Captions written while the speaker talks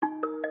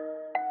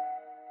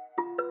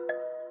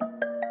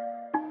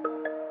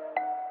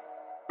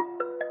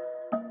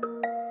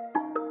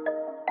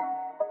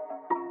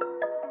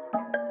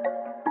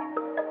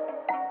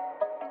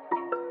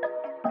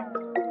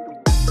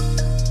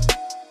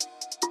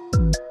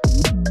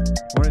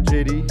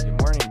JD.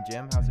 Good morning,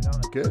 Jim. How's it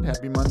going? Good.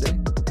 Happy Monday.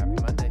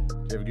 Happy Monday.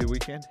 Did you have a good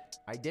weekend?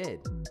 I did.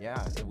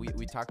 Yeah.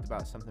 We talked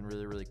about something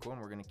really, really cool,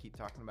 and we're going to keep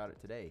talking about it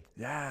today.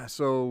 Yeah.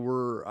 So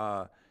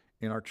we're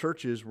in our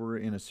churches. We're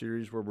in a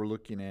series where we're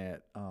looking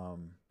at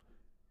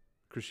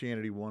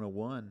Christianity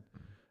 101,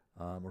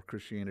 or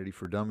Christianity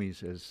for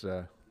Dummies, as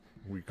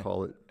we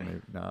call it.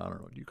 No, I don't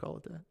know. Do you call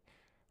it that?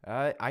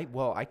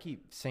 I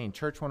keep saying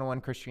Church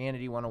 101,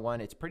 Christianity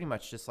 101. It's pretty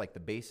much just like the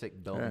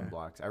basic building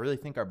blocks. I really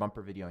think our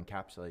bumper video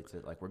encapsulates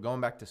it. Like, we're going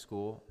back to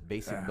school,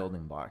 basic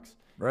building blocks.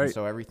 Right. And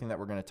so everything that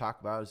we're going to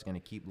talk about is going to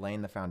keep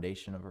laying the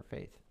foundation of our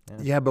faith.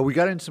 Yeah, but we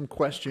got in some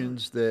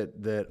questions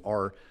that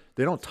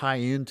they don't tie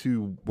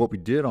into what we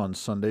did on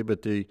Sunday,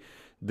 but they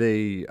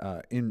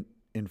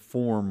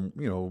inform,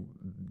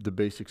 the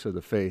basics of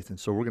the faith. And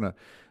so we're going to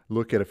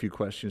look at a few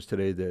questions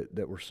today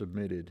that were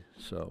submitted.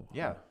 So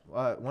yeah,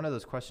 one of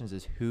those questions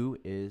is, who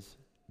is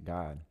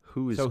God?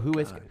 Who is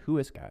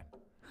God?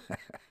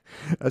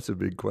 That's a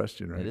big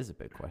question, right? It is a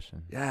big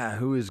question. Yeah,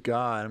 who is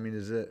God? I mean,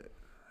 is it,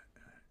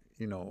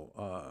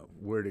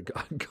 where did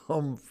God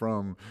come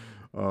from?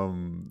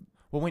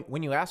 Well,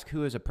 when you ask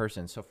who is a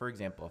person, so for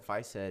example, if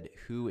I said,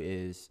 who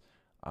is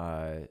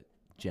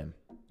Jim?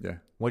 Yeah.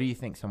 What do you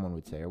think someone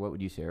would say, or what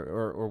would you say?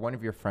 Or one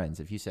of your friends,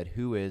 if you said,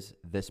 who is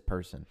this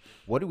person?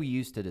 What do we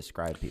use to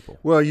describe people?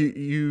 Well,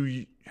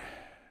 you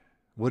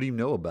what do you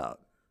know about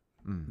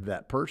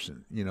that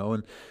person,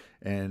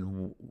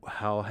 and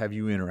how have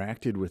you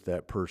interacted with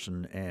that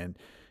person? And,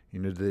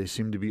 do they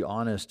seem to be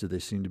honest? Do they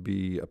seem to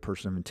be a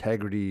person of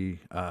integrity?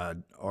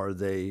 Are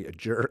they a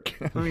jerk?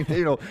 I mean,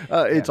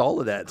 it's all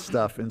of that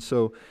stuff. And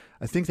so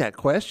I think that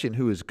question,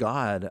 who is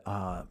God,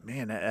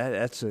 man,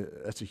 that's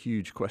a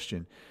huge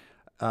question.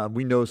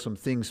 We know some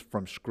things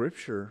from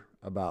Scripture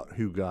about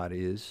who God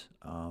is,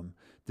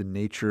 the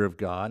nature of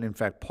God. In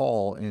fact,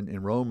 Paul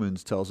in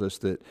Romans tells us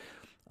that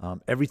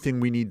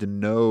everything we need to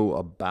know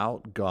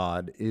about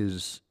God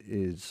is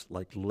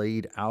like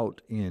laid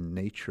out in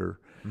nature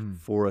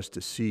for us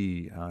to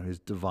see. His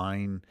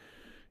divine,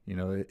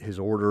 his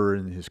order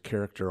and his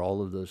character,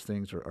 all of those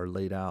things are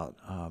laid out.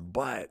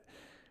 But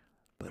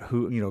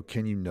who,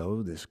 can you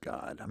know this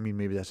God? I mean,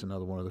 maybe that's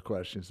another one of the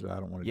questions that I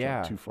don't want to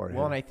jump too far ahead.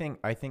 Well, and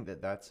I think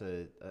that's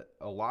a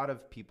lot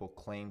of people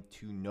claim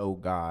to know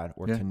God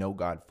or to know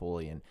God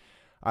fully, and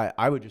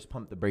I would just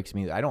pump the brakes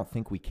immediately. I don't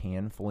think we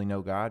can fully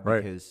know God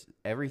because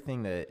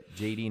everything that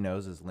JD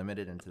knows is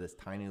limited into this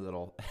tiny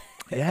little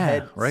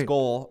head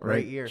skull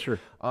right here. Sure.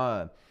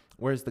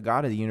 Whereas the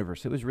God of the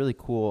universe, it was really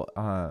cool.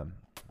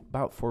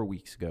 About 4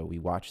 weeks ago, we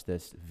watched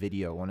this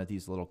video, one of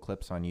these little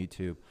clips on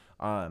YouTube,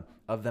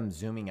 of them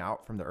zooming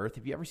out from the Earth.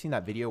 Have you ever seen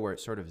that video where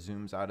it sort of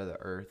zooms out of the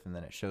Earth and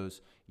then it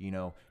shows,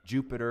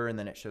 Jupiter, and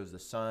then it shows the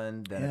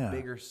sun, then a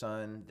bigger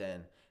sun,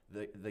 then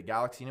the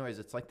galaxy? Anyways,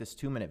 it's like this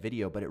 2-minute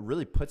video, but it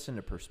really puts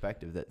into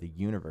perspective that the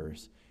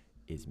universe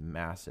is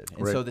massive.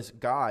 And so this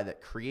God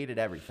that created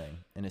everything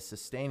and is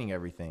sustaining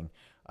everything,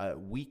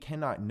 we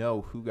cannot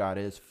know who God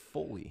is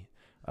fully.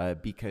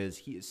 Because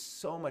he is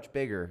so much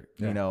bigger,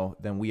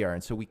 than we are.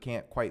 And so we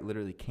can't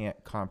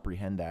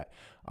comprehend that.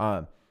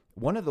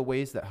 One of the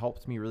ways that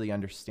helped me really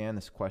understand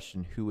this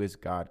question, who is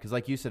God? Because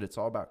like you said, it's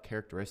all about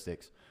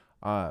characteristics.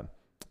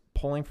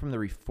 Pulling from the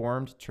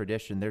Reformed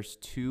tradition, there's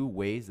 2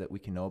 ways that we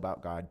can know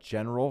about God: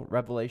 general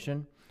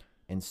revelation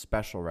and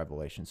special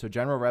revelation. So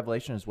general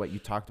revelation is what you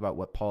talked about.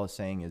 What Paul is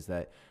saying is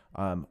that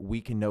we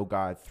can know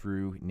God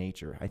through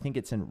nature. I think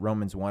it's in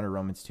Romans 1 or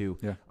Romans 2,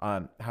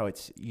 how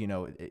it's,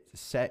 it's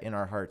set in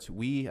our hearts.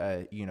 We,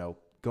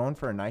 going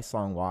for a nice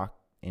long walk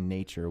in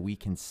nature, we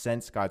can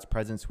sense God's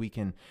presence. We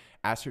can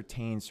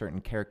ascertain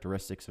certain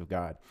characteristics of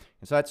God.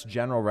 And so that's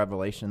general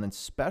revelation. And then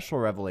special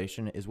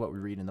revelation is what we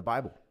read in the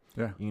Bible.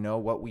 Yeah.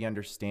 What we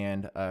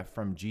understand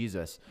from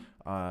Jesus,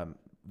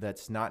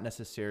 that's not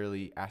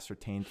necessarily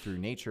ascertained through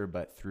nature,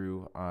 but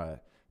through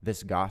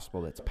this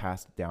gospel that's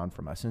passed down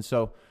from us. And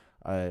so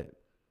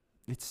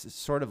it's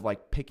sort of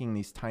like picking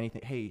these tiny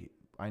things. Hey,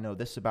 I know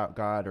this about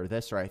God, or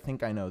this, or I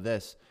think I know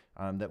this,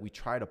 that we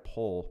try to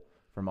pull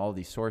from all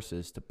these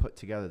sources to put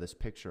together this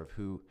picture of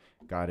who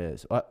God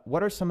is.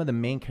 What are some of the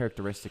main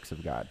characteristics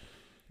of God?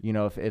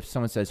 If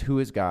someone says, who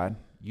is God?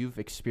 You've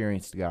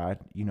experienced God,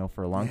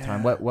 for a long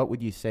time. What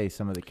would you say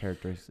some of the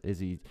characteristics? Is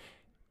he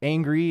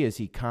angry? Is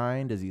he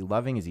kind? Is he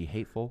loving? Is he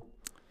hateful?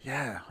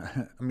 Yeah.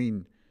 I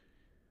mean,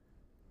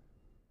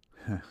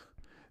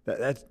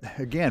 that's,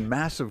 again,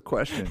 massive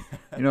question.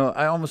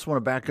 I almost want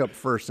to back up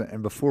first.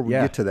 And before we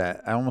get to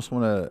that, I almost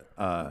want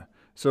to,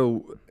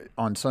 so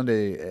on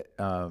Sunday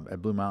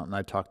at Blue Mountain,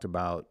 I talked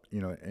about,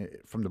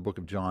 from the book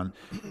of John,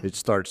 it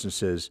starts and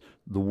says,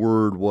 the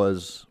Word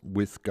was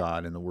with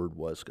God and the Word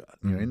was God.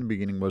 In the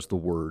beginning was the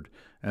Word,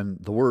 and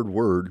the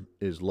word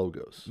is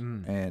logos.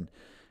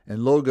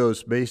 And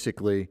logos,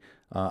 basically,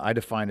 I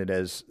define it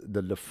as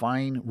the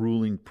defining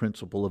ruling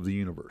principle of the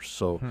universe.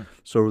 So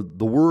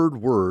the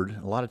word,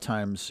 a lot of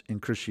times in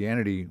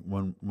Christianity,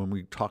 when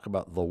we talk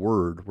about the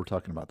Word, we're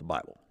talking about the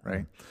Bible,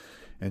 right?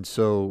 And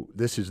so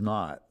this is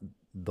not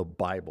the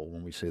Bible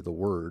when we say the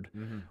Word.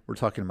 We're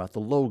talking about the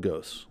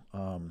logos,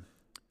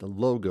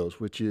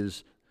 which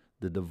is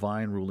the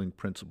divine ruling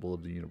principle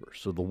of the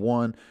universe. So the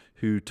one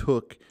who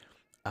took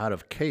out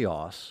of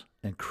chaos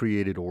and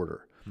created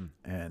order.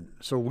 And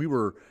so we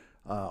were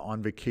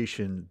on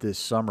vacation this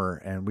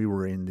summer, and we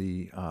were in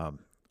the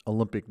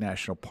Olympic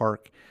National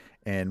Park,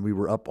 and we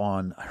were up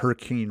on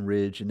Hurricane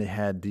Ridge, and they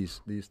had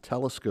these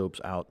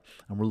telescopes out,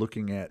 and we're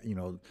looking at,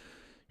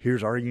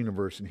 here's our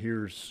universe, and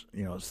here's,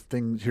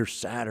 here's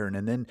Saturn.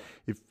 And then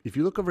if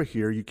you look over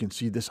here, you can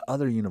see this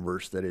other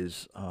universe that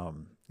is,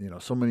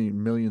 so many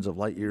millions of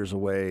light years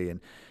away, and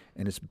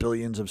it's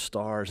billions of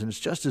stars, and it's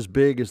just as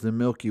big as the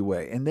Milky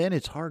Way. And then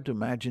it's hard to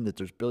imagine that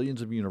there's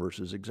billions of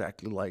universes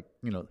exactly like,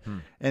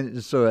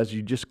 And so as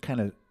you just kind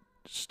of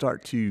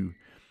start to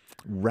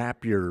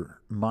wrap your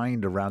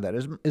mind around that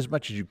as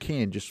much as you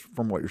can, just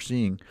from what you're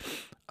seeing,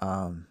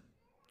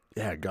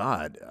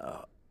 God,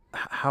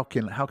 how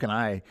can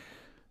I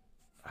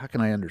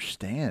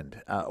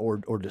understand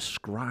or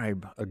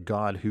describe a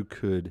God who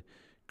could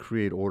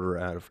create order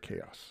out of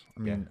chaos? I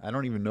mean, I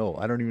don't even know.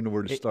 I don't even know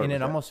where to start. And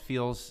it almost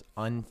feels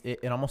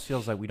it almost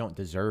feels like we don't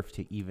deserve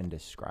to even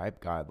describe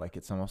God. Like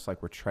it's almost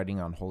like we're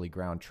treading on holy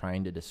ground,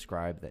 trying to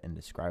describe the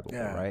indescribable,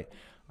 right?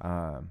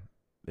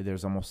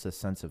 There's almost a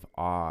sense of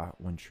awe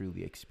when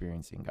truly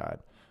experiencing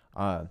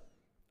God.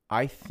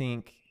 I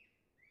think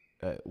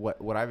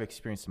what I've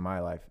experienced in my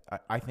life,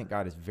 I think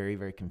God is very,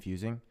 very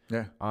confusing.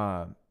 Yeah.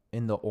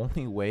 And the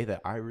only way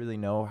that I really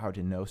know how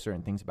to know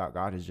certain things about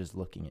God is just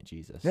looking at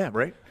Jesus. Yeah,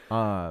 right.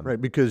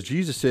 Right, because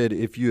Jesus said,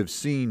 if you have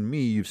seen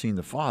me, you've seen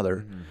the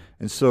Father.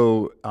 And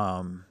so,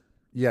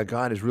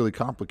 God is really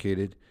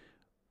complicated,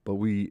 but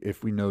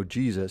if we know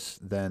Jesus,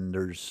 then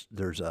there's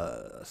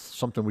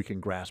something we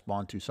can grasp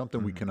onto,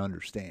 something we can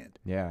understand.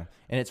 Yeah,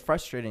 and it's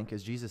frustrating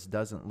because Jesus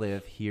doesn't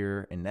live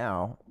here and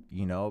now,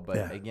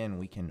 but again,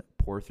 we can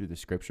pour through the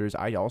scriptures.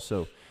 I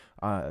also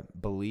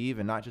believe,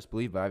 and not just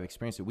believe, but I've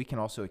experienced it. We can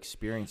also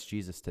experience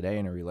Jesus today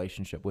in a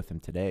relationship with him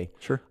today.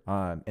 Sure.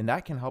 And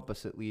that can help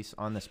us at least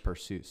on this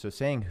pursuit. So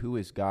saying who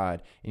is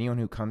God, anyone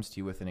who comes to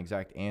you with an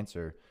exact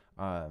answer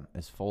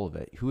is full of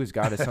it. Who is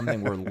God is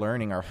something we're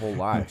learning our whole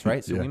lives,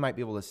 right? So we might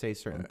be able to say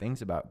certain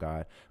things about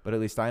God, but at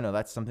least I know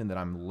that's something that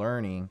I'm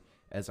learning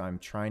as I'm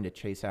trying to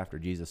chase after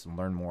Jesus and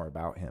learn more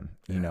about him,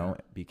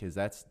 because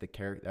that's the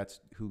character, that's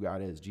who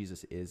God is.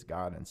 Jesus is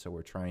God. And so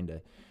we're trying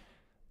to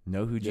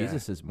know who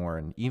Jesus is more.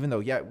 And even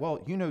though,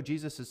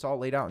 Jesus is all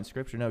laid out in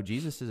scripture. No,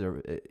 Jesus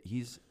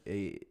is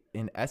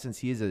in essence,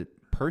 he is a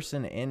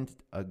person and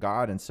a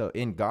God. And so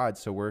in God,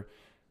 so we're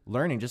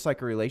learning just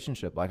like a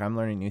relationship. Like I'm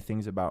learning new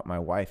things about my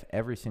wife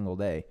every single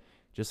day,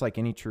 just like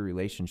any true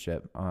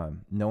relationship.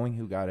 Knowing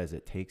who God is,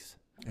 it takes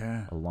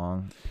a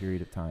long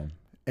period of time.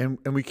 And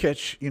we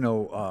catch,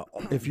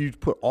 if you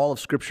put all of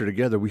scripture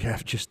together, we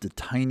have just the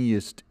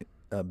tiniest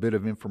bit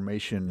of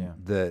information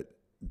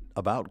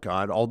about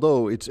God,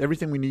 although it's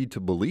everything we need to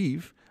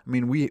believe. I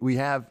mean, we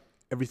have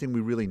everything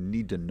we really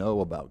need to know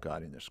about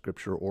God in the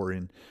scripture or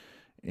in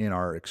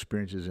our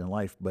experiences in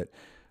life. But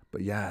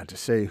to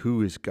say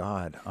who is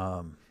God,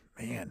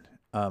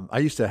 I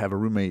used to have a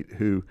roommate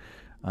who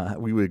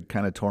we would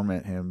kind of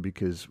torment him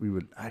because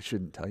I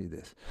shouldn't tell you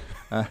this.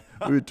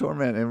 We would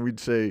torment him. We'd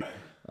say,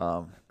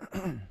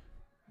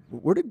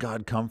 where did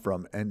God come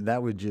from? And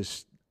that would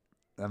just,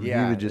 he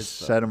would just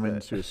set him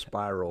into a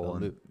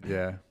spiral.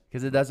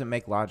 Because it doesn't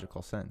make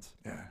logical sense.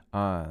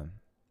 Yeah.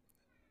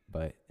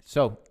 But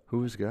so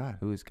who is God?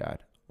 Who is God?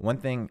 One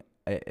thing,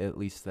 at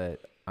least that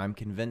I'm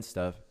convinced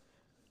of,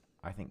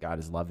 I think God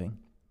is loving.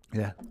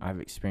 Yeah. I've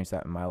experienced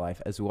that in my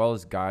life, as well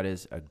as God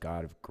is a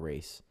God of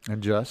grace.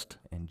 And just.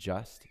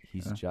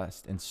 He's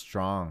just and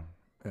strong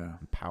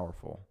and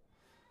powerful.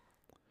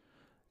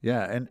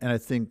 Yeah. And I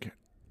think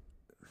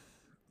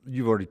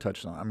you've already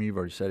touched on it. I mean, you've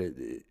already said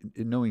it.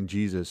 Knowing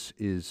Jesus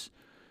is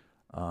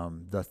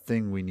the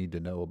thing we need to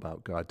know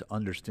about God to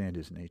understand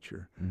his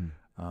nature,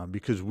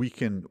 because we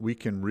can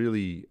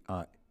really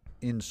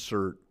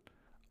insert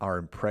our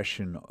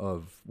impression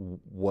of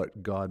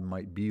what God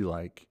might be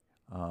like,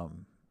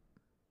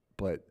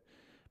 but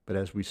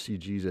as we see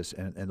Jesus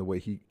and the way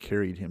he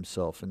carried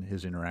himself and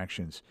his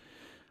interactions,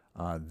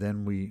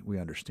 then we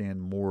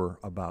understand more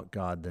about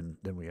God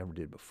than we ever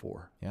did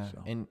before. Yeah,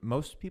 so. And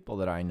most people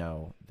that I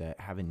know that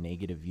have a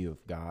negative view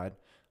of God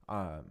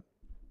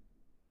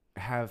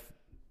have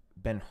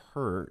been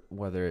hurt,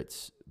 whether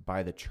it's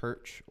by the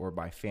church or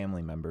by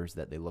family members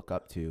that they look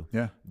up to.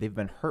 Yeah. They've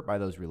been hurt by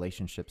those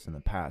relationships in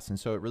the past. And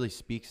so it really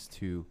speaks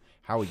to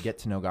how we get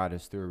to know God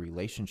is through a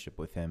relationship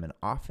with him. And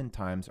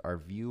oftentimes our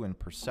view and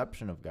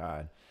perception of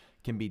God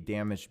can be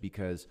damaged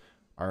because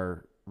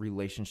our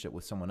relationship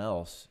with someone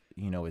else,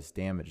 is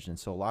damaged. And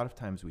so a lot of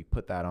times we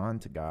put that on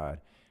to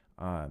God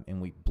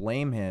and we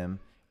blame him,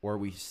 or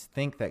we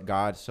think that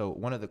God, so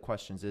one of the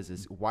questions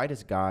is why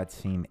does God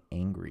seem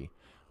angry?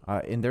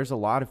 And there's a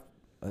lot of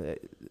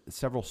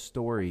several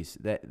stories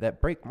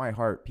that break my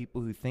heart.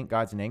 People who think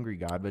God's an angry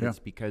God, but it's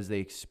because they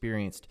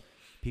experienced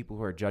people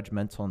who are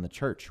judgmental in the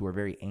church who are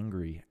very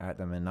angry at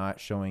them and not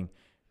showing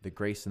the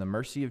grace and the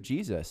mercy of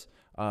Jesus.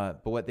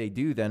 But what they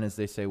do then is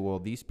they say, well,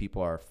 these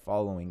people are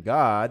following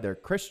God, they're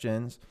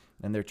Christians,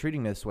 and they're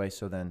treating this way,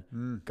 so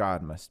then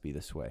God must be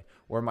this way.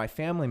 Or my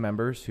family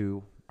members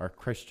who are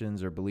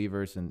Christians or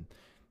believers, and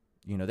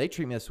they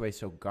treat me this way,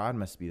 so God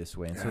must be this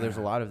way. And so there's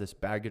a lot of this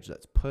baggage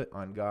that's put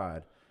on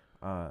God.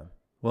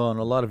 Well, and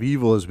a lot of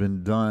evil has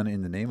been done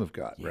in the name of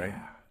God, right?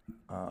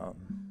 A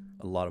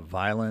lot of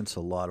violence,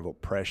 a lot of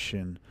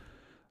oppression,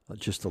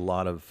 just a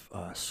lot of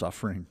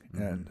suffering.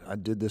 And I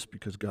did this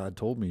because God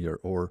told me,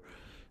 or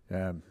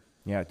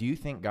do you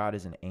think God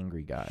is an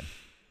angry God?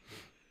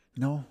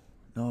 No.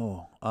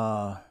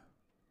 I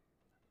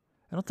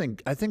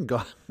think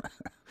God,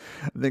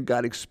 I think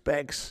God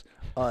expects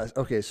us.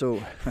 Okay,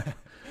 so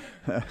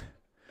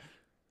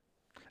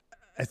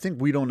I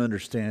think we don't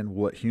understand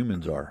what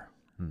humans are.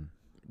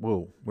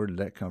 Whoa, where did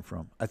that come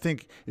from? I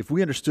think if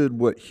we understood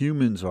what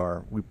humans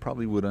are, we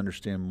probably would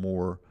understand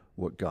more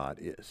what God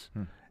is.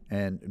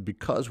 And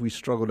because we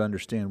struggle to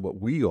understand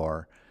what we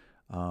are,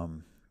 I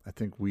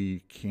think we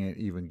can't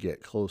even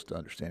get close to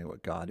understanding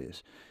what God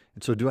is.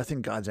 And so do I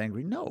think God's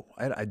angry? No,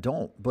 I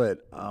don't.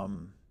 But I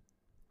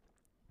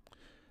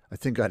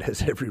think God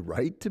has every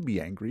right to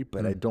be angry,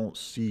 but I don't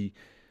see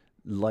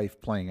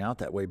life playing out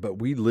that way. But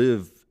we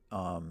live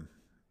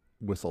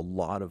with a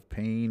lot of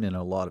pain and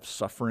a lot of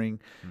suffering,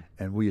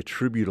 and we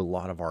attribute a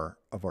lot of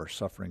our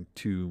suffering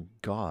to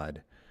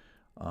God.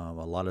 A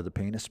lot of the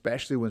pain,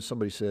 especially when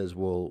somebody says,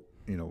 well,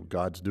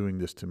 God's doing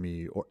this to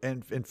me.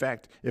 And in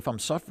fact, if I'm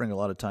suffering a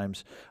lot of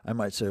times, I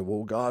might say,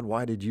 well, God,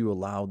 why did you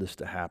allow this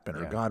to happen?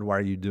 Or God, why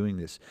are you doing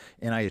this?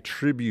 And I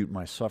attribute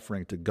my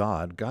suffering to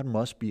God. God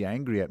must be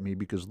angry at me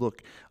because,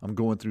 look, I'm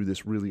going through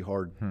this really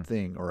hard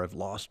thing, or I've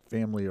lost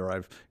family, or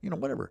I've,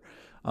 whatever.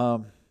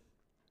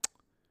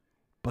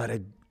 But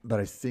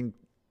I think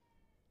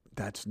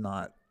that's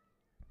not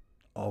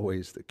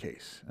always the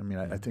case. I mean,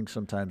 I think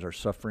sometimes our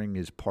suffering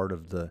is part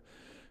of the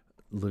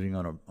living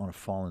on a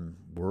fallen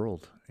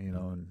world,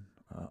 and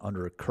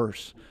under a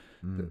curse.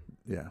 And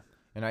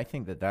I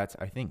think I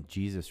think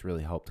Jesus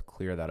really helped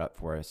clear that up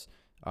for us.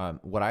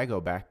 What I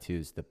go back to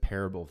is the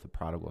parable of the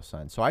prodigal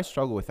son. So I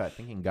struggle with that,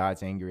 thinking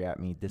God's angry at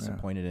me,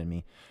 disappointed in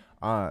me.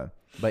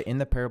 But in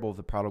the parable of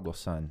the prodigal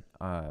son,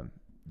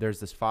 there's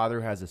this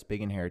father who has this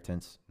big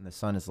inheritance, and the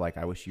son is like,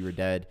 I wish you were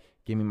dead.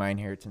 Give me my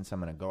inheritance. I'm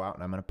going to go out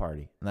and I'm going to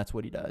party. And that's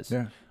what he does.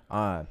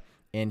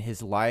 In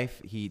his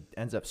life, he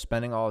ends up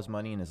spending all his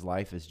money, and his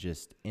life is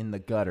just in the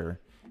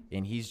gutter,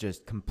 and he's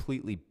just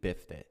completely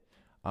biffed it.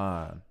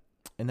 And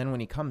then when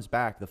he comes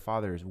back, the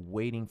father is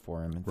waiting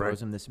for him and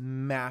throws him this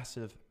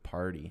massive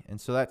party. And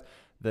so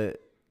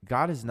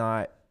God is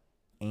not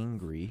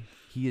angry.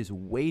 He is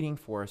waiting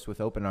for us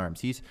with open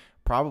arms. He's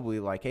probably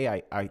like,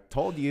 hey, I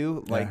told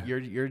you, like,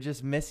 you're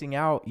just missing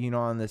out,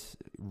 on this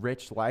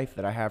rich life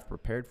that I have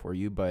prepared for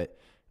you. But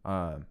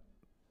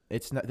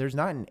there's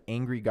not an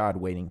angry God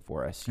waiting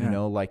for us.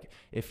 Like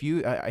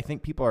I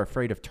think people are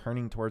afraid of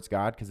turning towards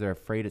God because they're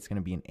afraid it's going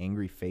to be an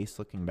angry face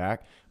looking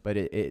back, but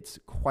it's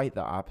quite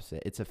the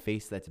opposite. It's a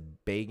face that's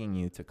begging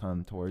you to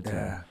come towards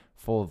him,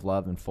 full of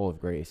love and full of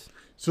grace.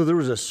 So there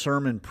was a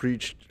sermon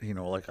preached,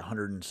 like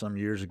 100 and some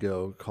years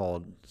ago,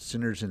 called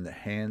 "Sinners in the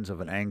Hands of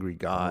an Angry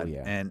God."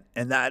 And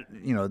that,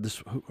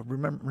 this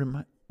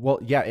remember. Well,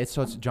 yeah, it's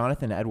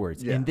Jonathan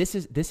Edwards, and this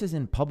is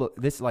in public.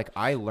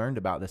 I learned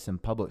about this in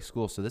public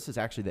school, so this is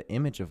actually the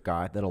image of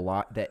God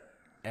that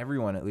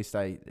everyone, at least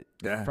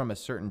from a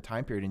certain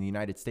time period in the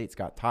United States,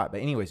 got taught. But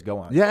anyways, go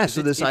on. Yeah,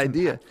 so this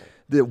idea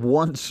that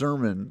one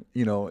sermon,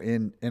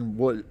 in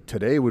what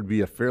today would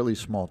be a fairly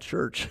small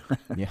church,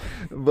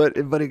 but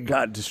it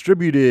got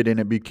distributed, and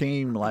it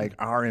became like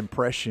our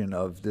impression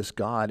of this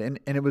God, and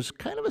it was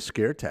kind of a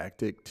scare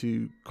tactic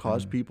to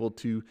cause people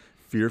to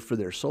fear for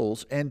their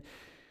souls, and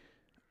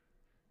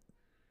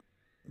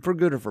for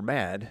good or for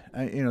bad,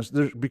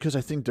 because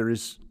I think there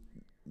is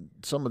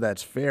some of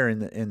that's fair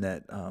in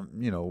that,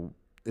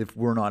 if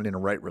we're not in a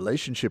right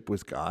relationship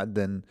with God,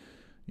 then,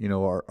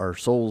 our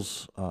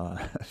souls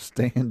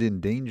stand in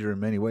danger in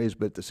many ways.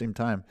 But at the same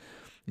time,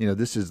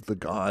 this is the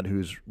God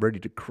who's ready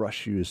to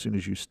crush you as soon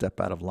as you step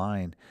out of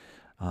line.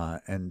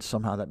 And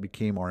somehow that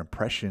became our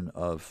impression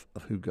of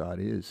who God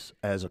is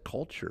as a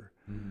culture.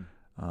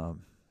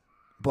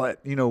 But,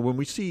 when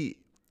we see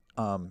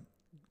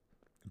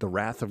the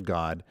wrath of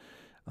God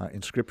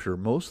in Scripture,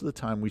 most of the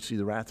time we see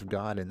the wrath of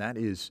God, and that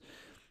is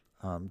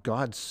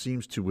God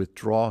seems to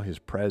withdraw his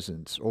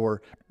presence,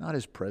 or not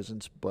his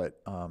presence, but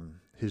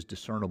his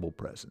discernible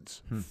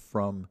presence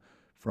from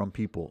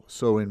people.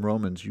 So in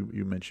Romans,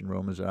 you mentioned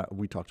Romans,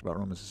 we talked about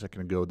Romans a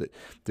second ago,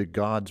 that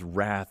God's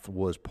wrath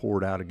was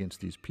poured out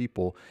against these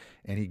people,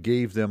 and he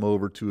gave them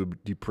over to a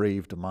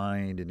depraved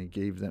mind, and he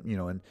gave them,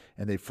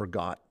 and they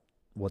forgot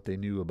what they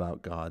knew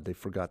about God. They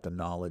forgot the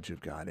knowledge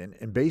of God.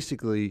 And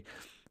basically,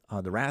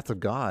 the wrath of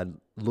God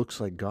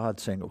looks like God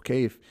saying,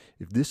 okay, if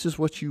this is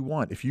what you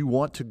want, if you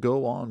want to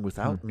go on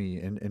without me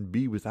and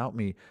be without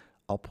me,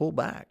 I'll pull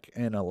back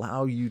and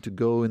allow you to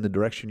go in the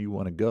direction you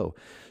want to go.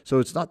 So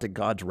it's not that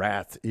God's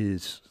wrath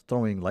is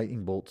throwing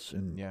lightning bolts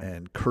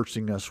and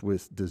cursing us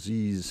with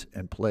disease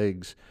and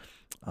plagues.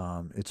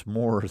 It's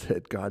more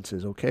that God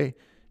says, okay,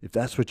 if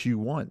that's what you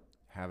want,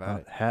 have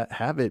at it.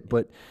 Have it.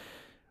 But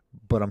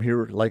but I'm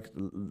here like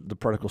the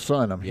prodigal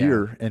son. I'm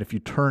here, and if you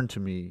turn to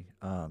me,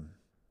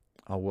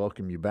 I'll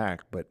welcome you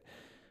back. But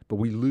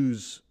we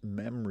lose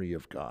memory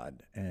of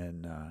God.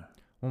 And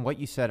well, what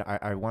you said,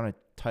 I want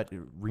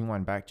to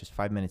rewind back just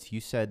 5 minutes. You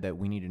said that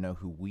we need to know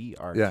who we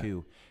are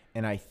too,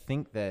 and I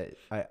think that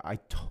I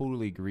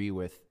totally agree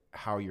with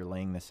how you're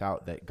laying this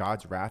out. That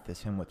God's wrath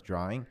is Him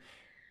withdrawing,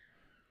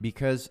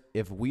 because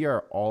if we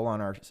are all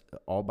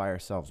by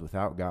ourselves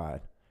without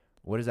God,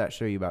 what does that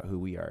show you about who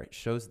we are? It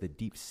shows the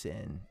deep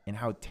sin and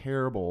how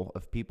terrible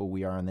of people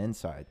we are on the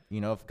inside.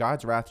 If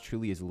God's wrath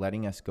truly is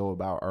letting us go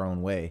about our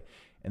own way,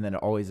 and then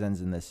it always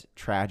ends in this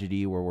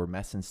tragedy where we're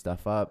messing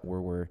stuff up,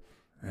 where we're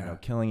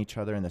killing each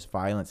other in this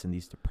violence and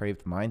these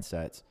depraved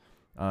mindsets,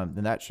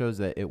 then that shows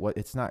that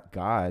it's not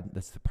God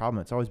that's the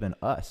problem. It's always been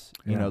us.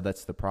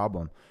 That's the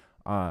problem.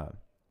 And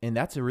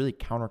that's a really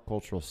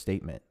countercultural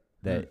statement,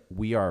 that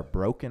we are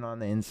broken on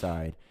the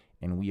inside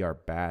and we are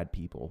bad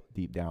people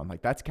deep down.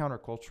 Like, that's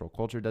countercultural.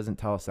 Culture doesn't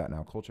tell us that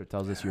now. Culture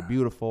tells us you're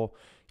beautiful.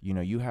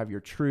 You have your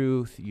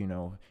truth.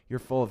 You're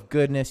full of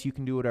goodness. You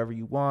can do whatever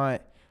you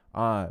want.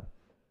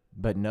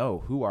 But no,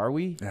 who are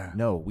we? Yeah.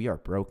 No, we are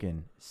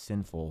broken,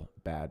 sinful,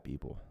 bad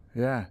people.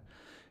 Yeah.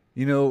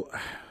 If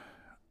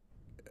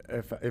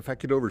I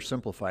could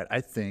oversimplify it, I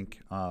think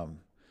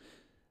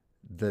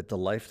that the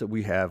life that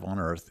we have on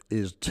earth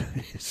is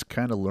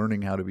kind of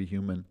learning how to be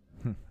human.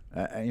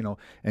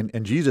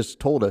 And Jesus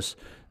told us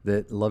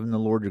that loving the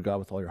Lord your God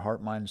with all your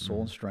heart, mind,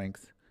 soul, and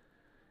strength,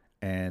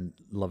 and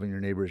loving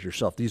your neighbor as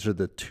yourself. These are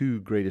the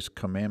two greatest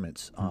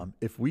commandments.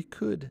 If we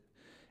could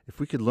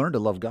learn to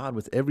love God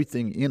with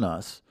everything in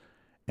us,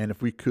 and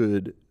if we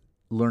could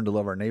learn to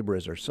love our neighbor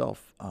as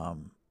ourselves,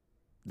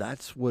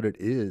 that's what it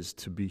is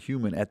to be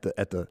human at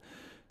the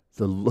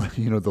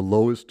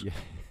lowest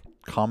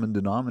common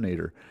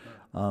denominator,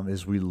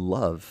 is we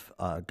love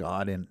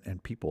God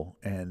and people.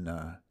 And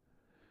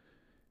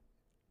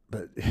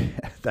but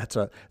that's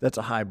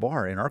a high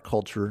bar in our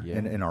culture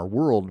and in our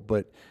world.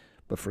 But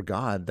for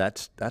God,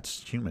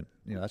 that's human.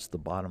 That's the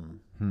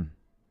bottom.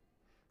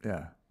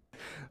 Yeah.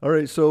 All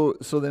right. So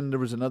then there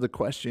was another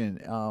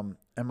question.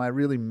 Am I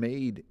really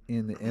made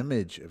in the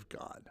image of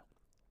God?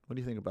 What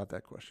do you think about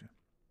that question?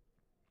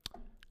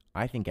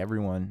 I think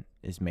everyone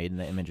is made in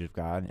the image of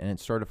God, and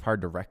it's sort of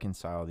hard to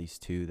reconcile these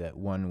two, that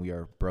one, we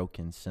are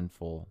broken,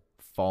 sinful,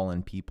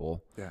 fallen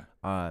people. Yeah.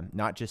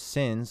 Not just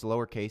sins,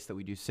 lowercase, that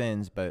we do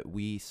sins, but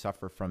we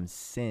suffer from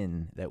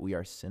sin, that we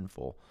are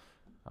sinful,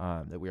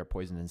 that we are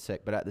poisoned and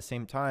sick. But at the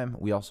same time,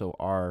 we also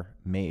are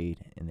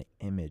made in the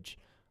image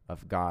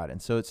of God.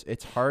 And so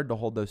it's hard to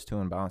hold those two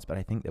in balance, but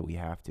I think that we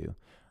have to.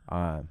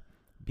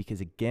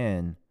 Because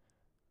again,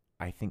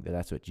 I think that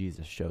that's what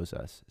Jesus shows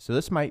us. So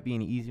this might be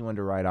an easy one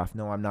to write off.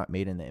 No, I'm not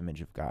made in the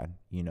image of God.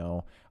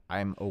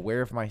 I'm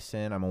aware of my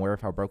sin. I'm aware of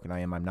how broken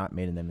I am. I'm not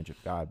made in the image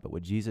of God. But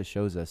what Jesus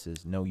shows us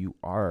is, no, you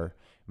are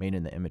made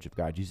in the image of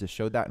God. Jesus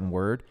showed that in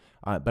word.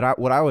 But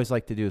what I always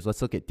like to do is,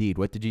 let's look at deed.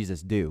 What did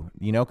Jesus do?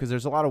 Because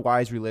there's a lot of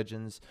wise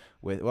religions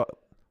with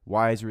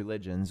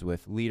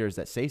leaders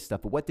that say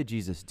stuff. But what did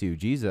Jesus do?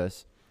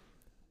 Jesus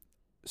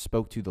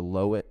spoke to the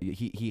lowest.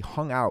 He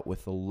hung out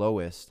with the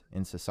lowest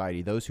in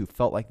society, those who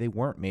felt like they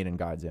weren't made in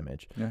God's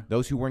image,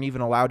 those who weren't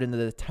even allowed into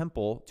the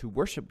temple to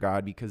worship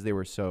God because they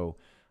were so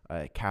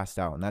cast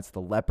out. And that's the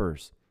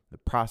lepers, the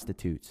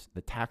prostitutes,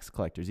 the tax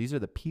collectors. These are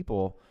the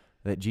people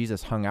that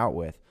Jesus hung out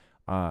with.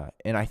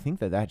 And I think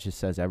that just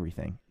says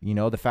everything.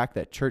 The fact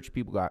that church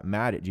people got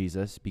mad at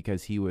Jesus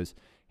because he was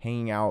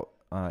hanging out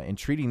and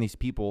treating these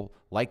people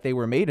like they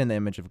were made in the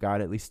image of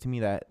God, at least to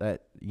me,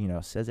 that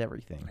says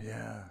everything.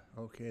 Yeah.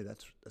 Okay.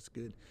 That's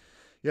good.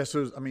 Yeah.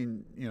 So,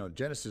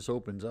 Genesis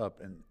opens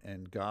up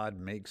and God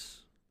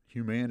makes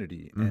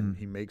humanity, and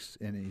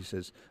he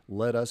says,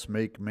 let us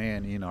make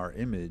man in our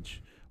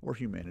image, or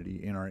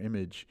humanity in our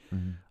image.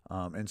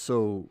 And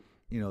so,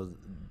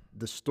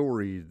 the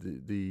story,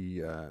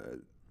 the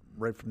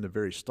right from the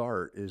very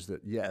start, is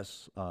that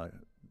yes,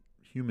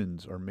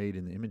 humans are made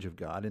in the image of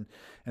God. And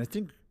I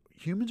think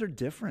humans are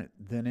different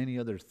than any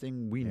other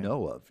thing we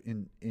know of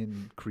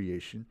in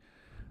creation.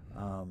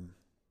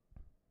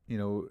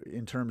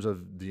 In terms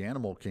of the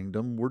animal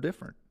kingdom, we're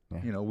different.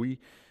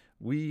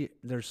 We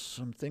there's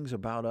some things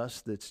about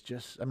us that's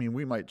just,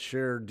 we might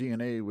share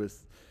DNA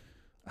with,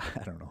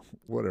 I don't know,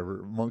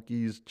 whatever,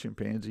 monkeys,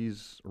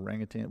 chimpanzees,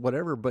 orangutan,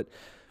 whatever, but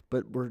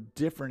we're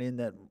different in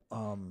that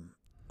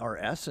our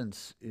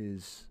essence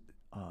is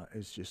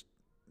just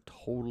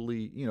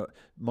totally,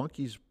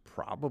 monkeys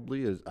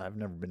probably, I've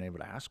never been able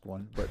to ask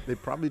one, but they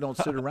probably don't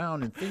sit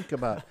around and think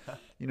about,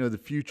 the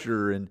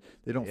future, and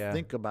they don't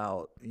think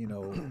about,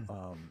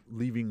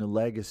 leaving a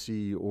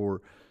legacy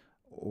or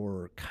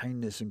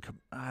kindness, and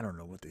I don't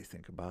know what they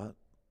think about.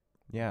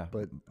 Yeah.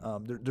 But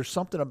there's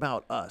something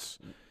about us.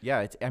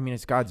 Yeah,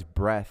 it's God's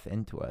breath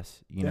into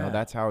us.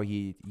 That's how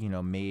he,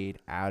 made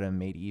Adam,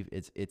 made Eve.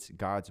 It's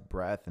God's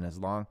breath, and as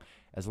long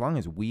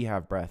as we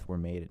have breath, we're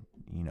made,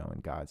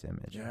 in God's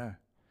image. Yeah.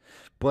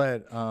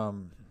 But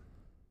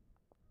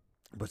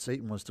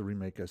Satan wants to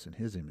remake us in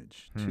his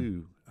image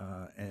too.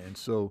 And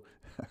so,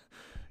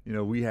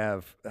 we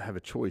have a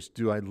choice.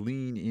 Do I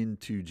lean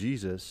into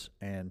Jesus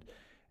and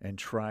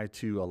try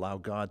to allow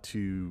God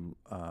to,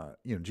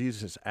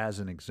 Jesus as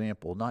an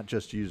example, not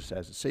just Jesus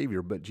as a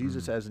Savior, but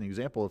Jesus as an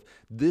example of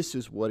this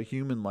is what a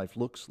human life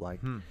looks like.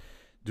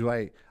 Do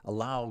I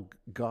allow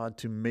God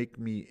to make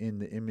me in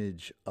the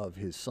image of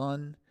His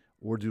Son,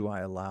 or do I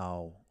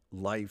allow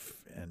life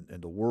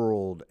and the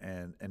world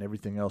and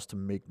everything else to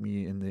make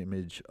me in the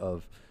image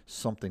of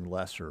something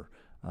lesser,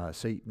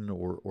 Satan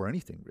or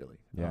anything really?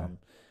 Yeah.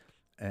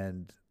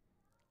 And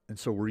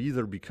so we're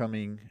either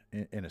becoming,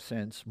 in a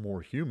sense,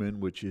 more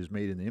human, which is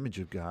made in the image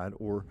of God,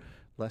 or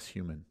less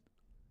human,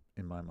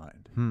 in my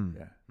mind.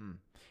 Yeah.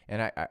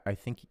 And I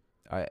think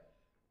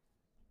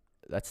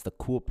that's the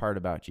cool part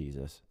about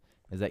Jesus,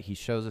 is that He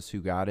shows us who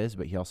God is,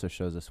 but He also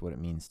shows us what it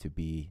means to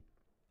be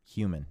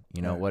human,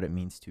 what it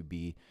means to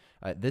be.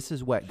 This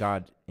is what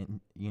God,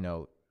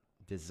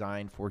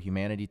 designed for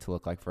humanity to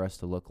look like, for us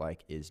to look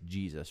like, is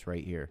Jesus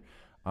right here.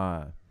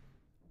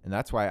 And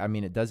that's why,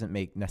 it doesn't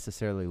make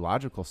necessarily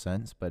logical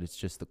sense, but it's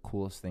just the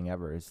coolest thing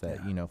ever, is that,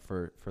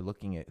 for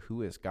looking at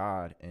who is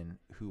God and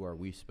who are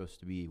we supposed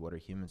to be, what are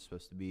humans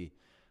supposed to be.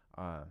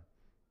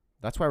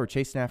 That's why we're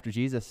chasing after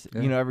Jesus,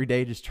 every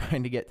day, just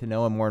trying to get to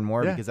know Him more and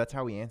more, because that's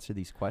how we answer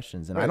these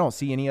questions. And I don't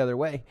see any other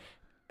way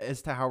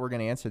as to how we're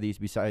going to answer these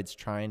besides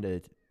trying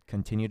to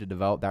continue to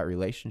develop that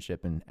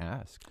relationship and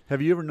ask.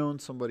 Have you ever known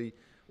somebody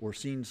or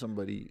seen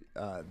somebody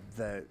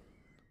that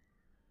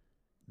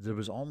there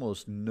was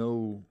almost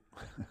no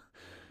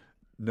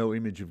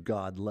image of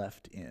God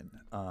left in?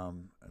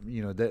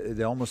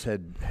 They almost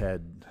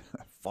had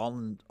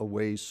fallen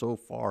away so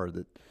far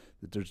that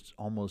there's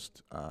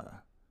almost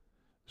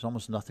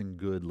nothing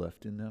good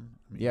left in them.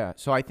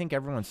 So I think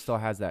everyone still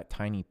has that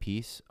tiny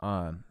piece.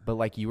 But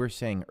like you were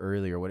saying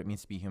earlier, what it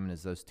means to be human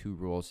is those two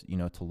rules,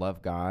 to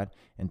love God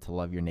and to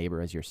love your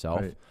neighbor as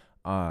yourself.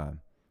 Right.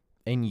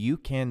 And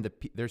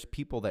there's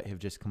people that have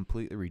just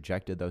completely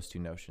rejected those two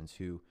notions,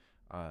 who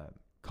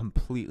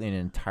completely and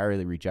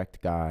entirely reject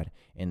God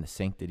and the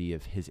sanctity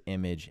of His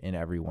image in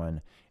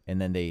everyone. And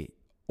then they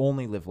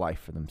only live life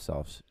for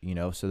themselves,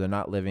 so they're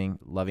not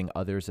loving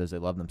others as they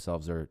love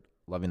themselves, or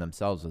loving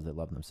themselves as they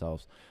love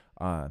themselves.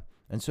 And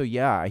so,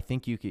 I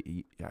think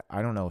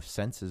I don't know if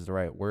sense is the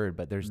right word,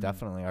 but there's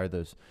definitely are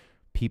those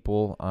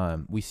people.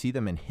 We see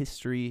them in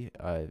history.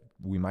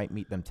 We might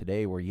meet them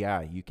today where,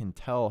 you can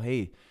tell,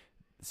 hey,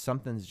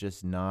 something's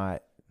just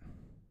not,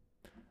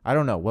 I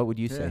don't know. What would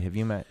you say? Have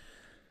you met?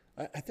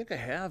 I think I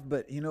have,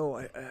 but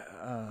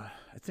I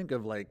think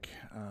of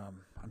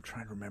I'm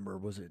trying to remember.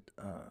 Was it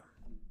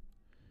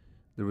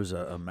there was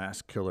a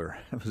mass killer?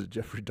 Was it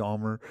Jeffrey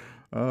Dahmer?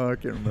 I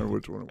can't remember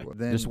which one it was.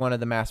 Just one of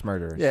the mass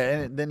murderers.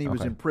 Yeah, and then he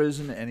was in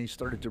prison, and he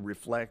started to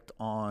reflect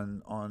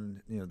on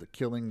the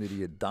killing that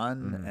he had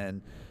done,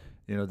 and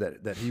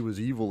that he was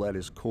evil at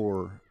his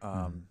core.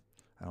 I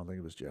don't think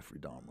it was Jeffrey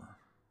Dahmer,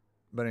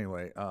 but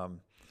anyway,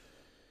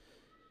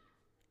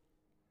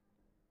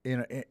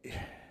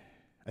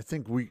 I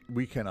think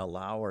we can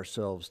allow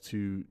ourselves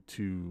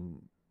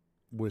to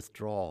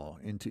withdraw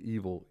into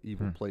evil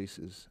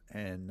places,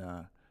 and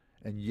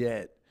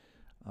yet,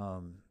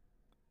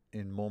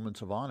 in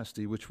moments of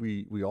honesty, which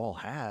we all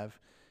have,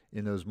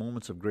 in those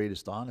moments of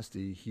greatest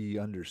honesty, he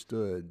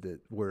understood that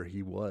where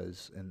he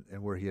was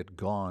and where he had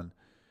gone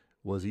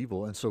was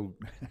evil, and so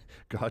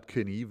God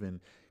can even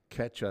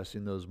catch us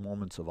in those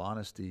moments of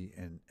honesty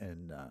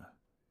and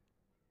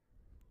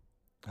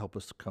help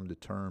us to come to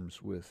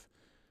terms with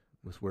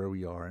where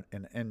we are,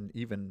 and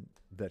even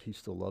that He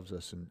still loves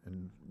us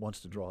and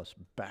wants to draw us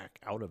back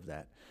out of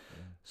that.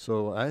 Yeah.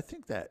 So I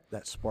think that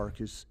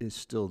spark is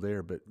still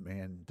there, but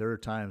man, there are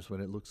times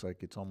when it looks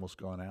like it's almost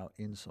gone out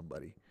in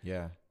somebody.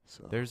 Yeah.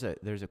 So there's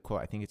a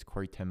quote, I think it's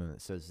Corey Temin,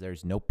 that says,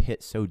 "There's no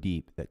pit so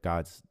deep that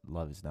God's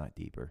love is not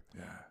deeper."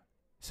 Yeah.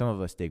 Some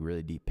of us dig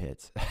really deep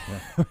pits,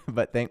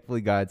 but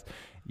thankfully God's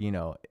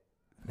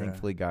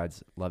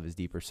love is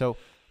deeper. So,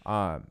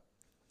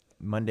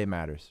 Monday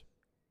Matters.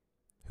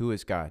 Who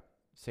is God?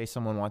 Say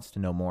someone wants to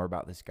know more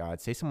about this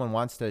God. Say someone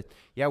wants to,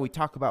 we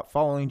talk about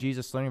following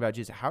Jesus, learning about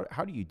Jesus.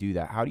 How do you do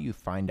that? How do you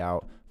find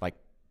out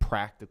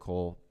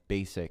practical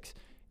basics?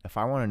 If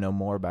I want to know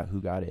more about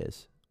who God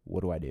is,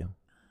 what do I do?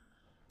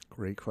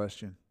 Great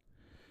question.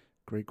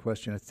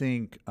 I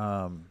think,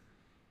 I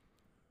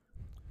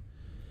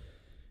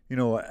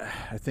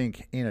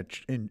think in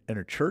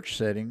a church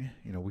setting,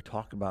 we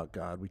talk about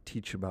God, we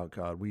teach about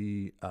God,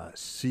 we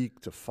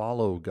seek to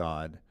follow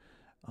God.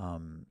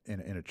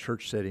 In a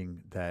church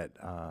setting that,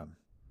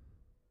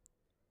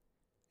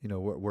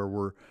 where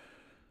we're,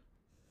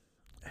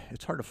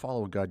 it's hard to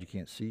follow a God you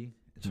can't see.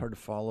 It's hard to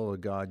follow a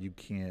God you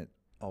can't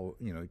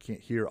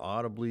hear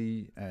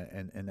audibly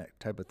and that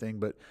type of thing.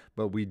 But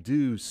we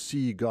do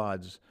see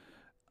God's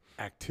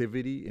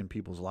activity in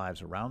people's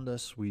lives around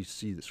us. We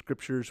see the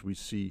scriptures. We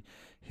see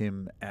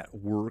Him at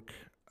work,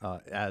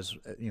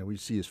 we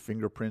see His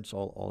fingerprints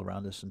all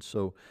around us. And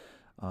so,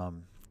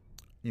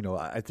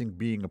 I think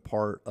being a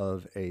part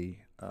of a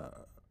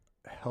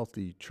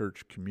healthy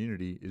church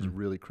community is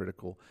really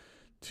critical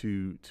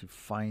to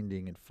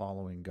finding and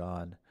following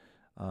God.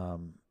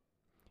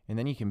 And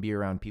then you can be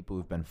around people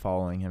who've been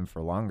following him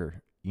for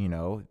longer,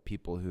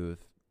 people who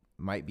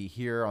might be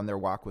here on their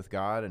walk with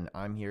God, and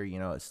I'm here,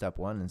 at step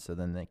one. And so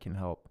then they can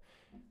help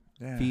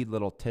feed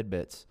little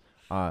tidbits.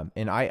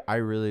 And I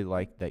really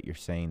like that you're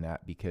saying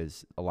that,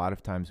 because a lot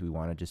of times we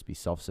want to just be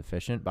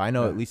self-sufficient. But I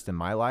know, at least in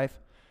my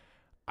life,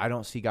 I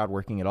don't see God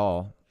working at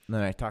all. And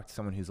then I talk to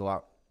someone who's a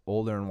lot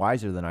older and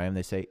wiser than I am.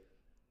 They say,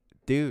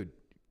 dude,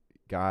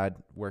 God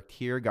worked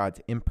here. God's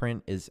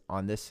imprint is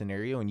on this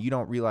scenario, and you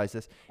don't realize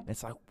this. And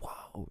it's like,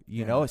 whoa,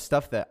 it's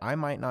stuff that I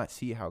might not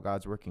see how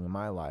God's working in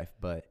my life,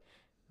 but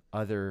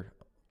other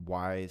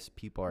wise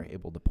people are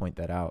able to point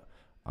that out.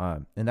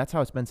 And that's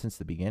how it's been since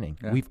the beginning.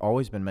 Yeah. We've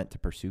always been meant to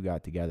pursue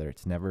God together.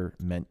 It's never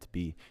meant to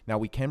be. Now,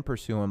 we can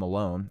pursue him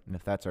alone, and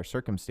if that's our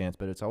circumstance,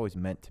 but it's always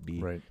meant to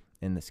be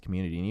in this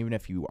community. And even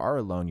if you are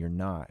alone, you're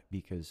not,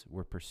 because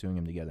we're pursuing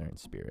him together in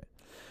spirit.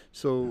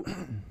 So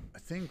I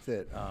think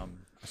that,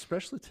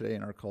 especially today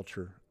in our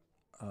culture,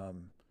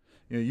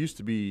 it used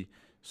to be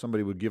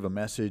somebody would give a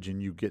message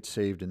and you get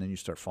saved and then you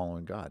start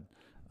following God.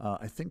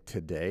 I think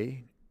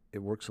today it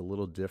works a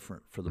little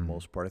different for the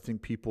most part. I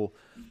think people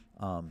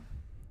kind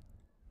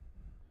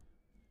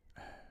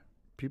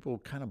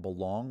of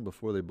belong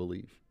before they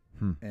believe,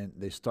 and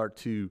they start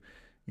to,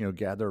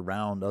 gather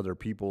around other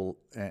people,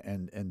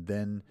 and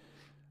then,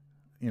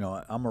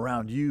 I'm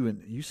around you,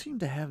 and you seem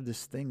to have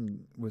this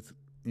thing with,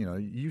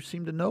 you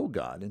seem to know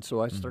God, and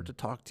so I start to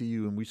talk to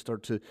you, and we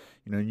start to,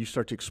 and you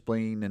start to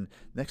explain, and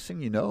next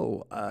thing you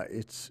know,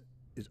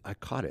 I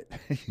caught it,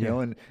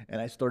 and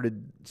I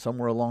started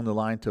somewhere along the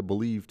line to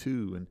believe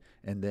too,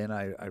 and then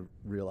I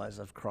realized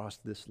I've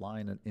crossed this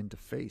line into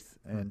faith,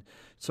 and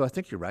so I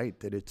think you're right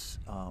that it's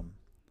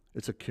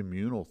a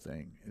communal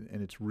thing,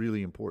 and it's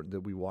really important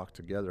that we walk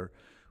together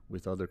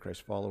with other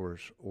Christ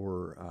followers,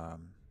 or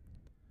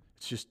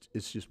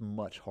it's just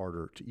much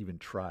harder to even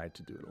try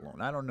to do it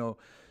alone. I don't know.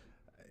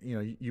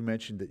 You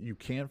mentioned that you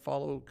can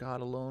follow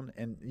God alone,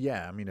 and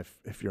I mean,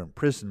 if you're in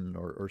prison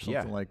or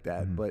something like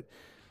that,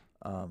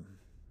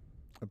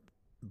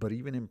 but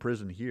even in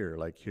prison here,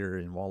 like here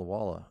in Walla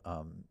Walla,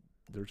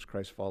 there's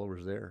Christ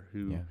followers there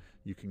who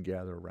you can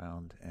gather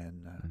around,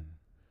 and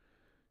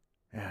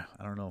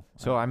I don't know.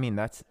 So I mean,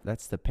 that's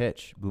the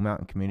pitch. Blue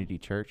Mountain Community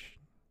Church,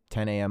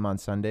 10 a.m. on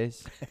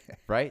Sundays,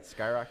 right?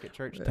 Skyrocket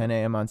Church, 10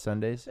 a.m. on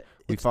Sundays.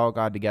 We follow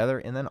God together,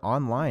 and then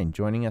online,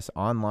 joining us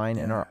online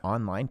in our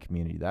online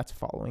community. That's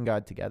following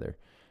God together.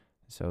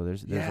 So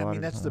there's a lot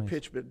of that's the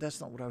pitch, but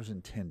that's not what I was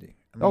intending.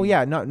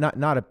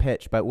 Not a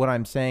pitch, but what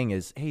I'm saying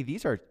is, hey,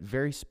 these are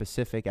very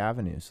specific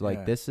avenues.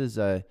 Like this is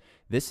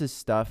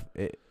stuff.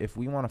 If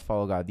we want to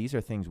follow God, these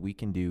are things we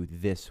can do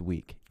this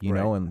week,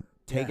 and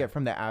take it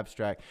from the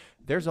abstract.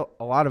 There's a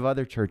lot of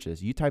other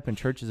churches. You type in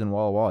churches in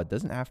Walla Walla, it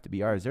doesn't have to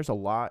be ours. There's a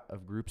lot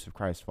of groups of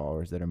Christ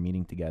followers that are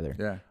meeting together.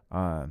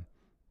 Yeah.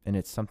 And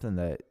it's something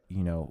that,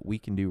 we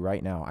can do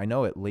right now. I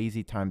know at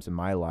lazy times in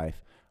my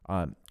life,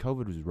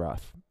 COVID was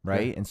rough,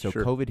 right? Yeah, and so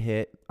COVID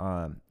hit.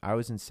 I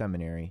was in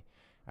seminary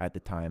at the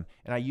time,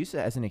 and I used it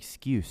as an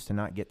excuse to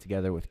not get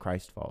together with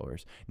Christ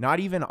followers, not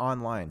even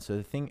online. So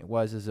the thing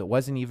is it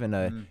wasn't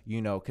even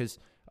because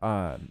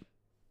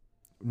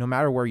no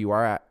matter where you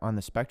are at on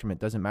the spectrum, it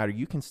doesn't matter.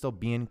 You can still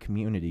be in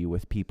community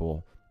with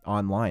people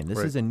online. This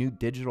is a new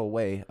digital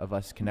way of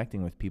us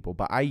connecting with people.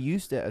 But I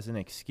used it as an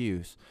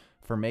excuse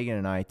for Megan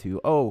and I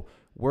to,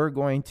 we're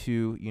going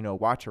to,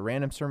 watch a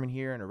random sermon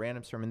here and a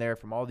random sermon there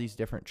from all these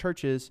different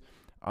churches.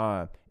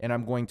 And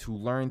I'm going to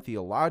learn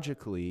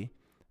theologically,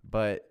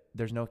 but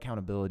there's no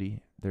accountability.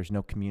 There's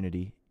no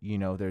community.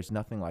 There's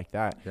nothing like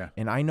that. Yeah.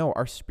 And I know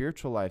our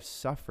spiritual life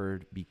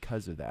suffered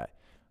because of that.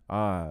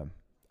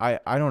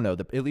 I don't know.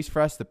 At least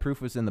for us, the proof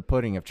was in the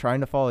pudding of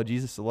trying to follow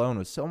Jesus alone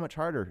was so much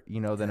harder,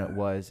 than it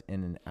was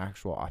in an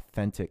actual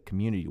authentic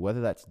community, whether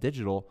that's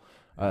digital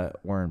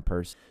or in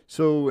person.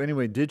 So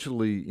anyway,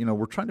 digitally,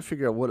 we're trying to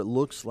figure out what it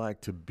looks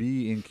like to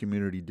be in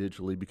community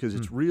digitally, because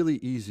it's really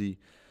easy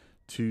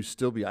to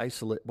still be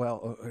isolated.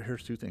 Well,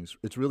 here's two things.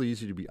 It's really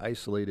easy to be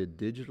isolated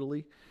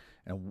digitally,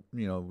 and,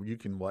 you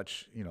can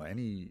watch,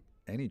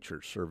 any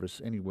church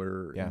service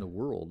anywhere in the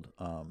world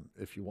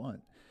if you want,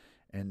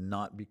 and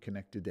not be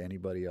connected to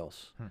anybody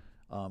else.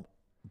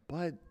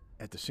 But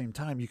at the same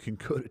time, you can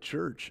go to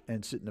church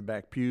and sit in the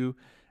back pew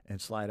and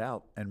slide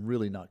out and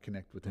really not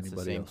connect with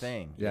anybody else. It's the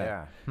same thing.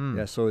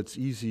 Yeah. So it's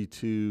easy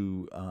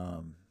to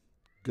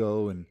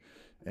go and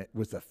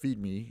with a feed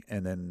me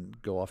and then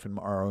go off in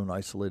our own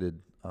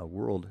isolated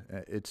world.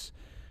 It's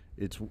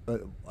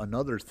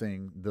another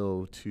thing,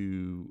 though,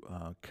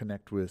 to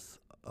connect with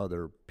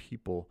other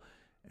people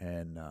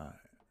and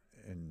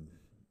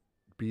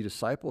be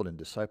discipled and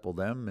disciple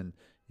them, and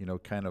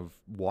kind of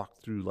walk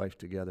through life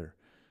together,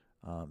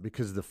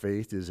 because the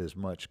faith is as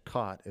much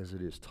caught as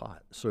it is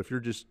taught. So if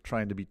you're just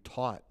trying to be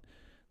taught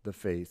the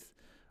faith,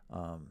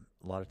 a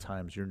lot of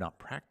times you're not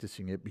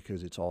practicing it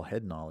because it's all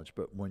head knowledge.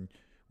 But when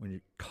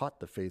you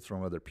caught the faith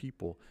from other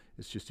people,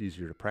 it's just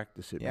easier to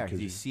practice it. Yeah, because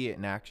you see it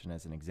in action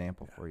as an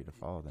example for you to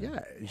follow them.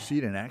 Yeah, you see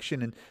it in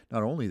action, and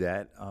not only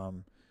that,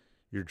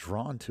 you're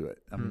drawn to it.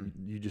 I mean,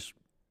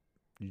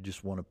 you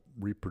just want to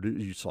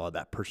reproduce. You saw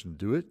that person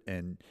do it,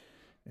 and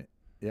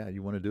yeah,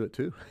 you want to do it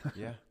too.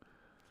 Yeah.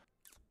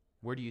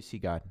 Where do you see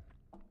God?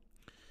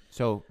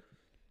 So,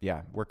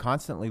 yeah, we're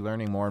constantly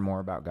learning more and more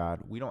about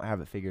God. We don't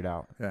have it figured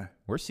out. Yeah.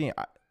 We're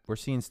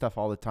seeing stuff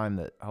all the time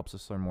that helps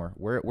us learn more.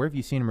 Where have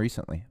you seen him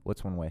recently?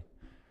 What's one way?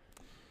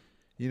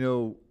 You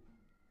know,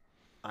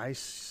 I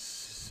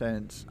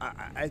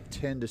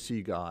tend to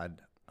see God,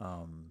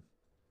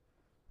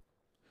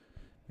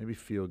 maybe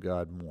feel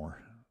God more.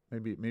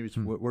 Maybe it's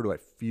where do I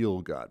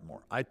feel God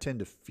more? I tend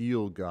to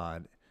feel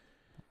God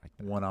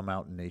when I'm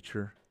out in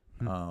nature,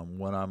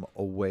 when I'm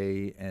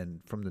away and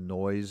from the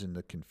noise and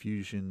the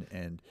confusion,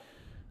 and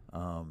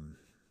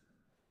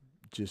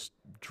just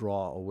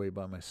draw away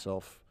by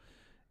myself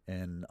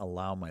and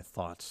allow my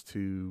thoughts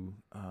to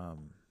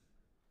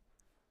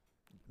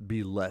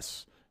be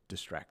less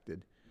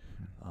distracted.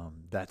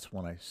 That's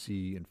when I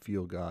see and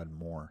feel God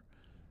more.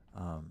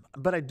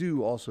 But I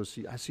do also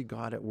see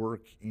God at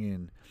work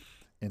in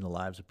the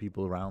lives of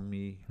people around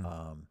me.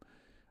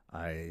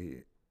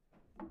 I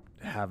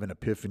have an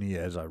epiphany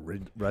as I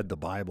read the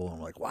Bible.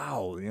 I'm like,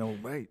 wow,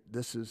 wait,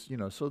 this is,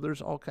 so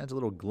there's all kinds of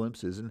little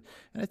glimpses. And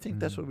I think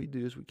that's what we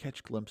do, is we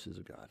catch glimpses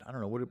of God. I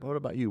don't know. What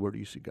about you? Where do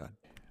you see God?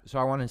 So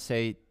I want to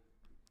say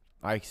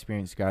I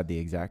experience God the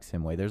exact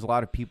same way. There's a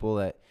lot of people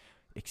that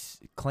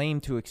claim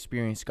to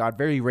experience God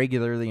very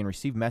regularly and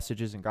receive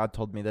messages, and God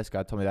told me this,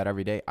 God told me that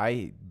every day.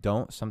 I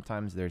don't.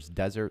 Sometimes there's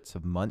deserts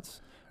of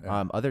months.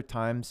 Yeah. Other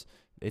times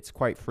it's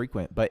quite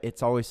frequent, but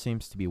it always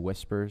seems to be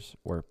whispers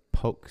or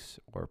pokes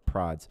or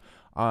prods.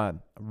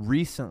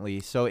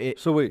 Recently,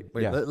 wait.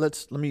 Yeah.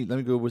 Let me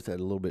go with that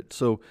a little bit.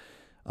 So,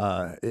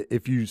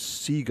 if you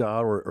see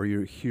God or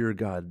you hear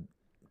God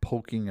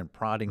poking and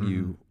prodding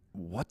you,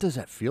 what does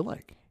that feel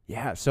like?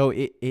 Yeah, so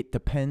it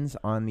depends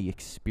on the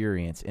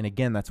experience. And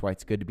again, that's why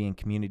it's good to be in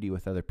community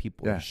with other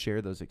people to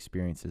share those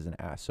experiences and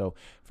ask. So,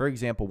 for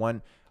example,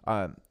 one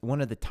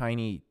of the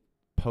tiny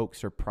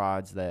pokes or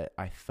prods that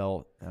I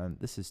felt,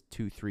 this is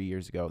 2-3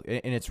 years ago,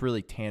 and it's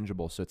really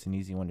tangible, so it's an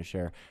easy one to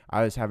share.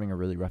 I was having a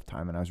really rough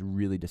time, and I was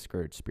really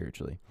discouraged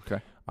spiritually.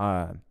 Okay.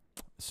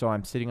 So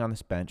I'm sitting on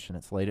this bench, and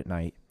it's late at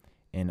night,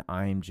 and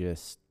I'm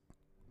just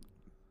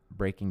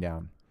breaking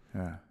down.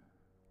 Yeah.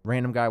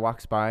 Random guy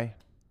walks by.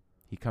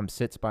 He comes,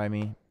 sits by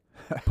me,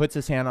 puts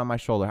his hand on my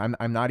shoulder.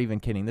 I'm not even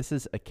kidding. This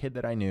is a kid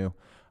that I knew,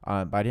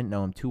 but I didn't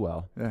know him too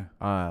well.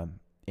 Yeah.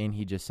 And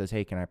he just says,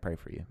 "Hey, can I pray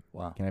for you?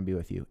 Wow. Can I be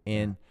with you?"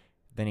 And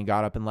then he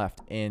got up and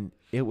left. And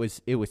it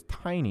was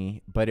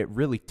tiny, but it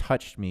really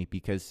touched me,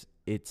 because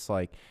it's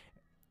like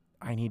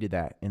I needed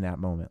that in that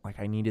moment. Like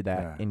I needed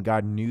that, and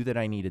God knew that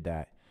I needed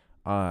that.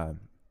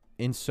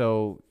 And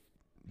so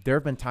there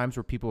have been times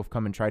where people have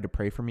come and tried to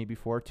pray for me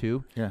before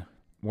too. Yeah.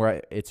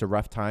 Where it's a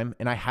rough time,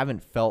 and I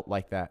haven't felt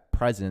like that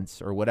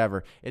presence or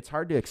whatever. It's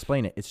hard to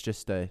explain it. It's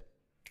just an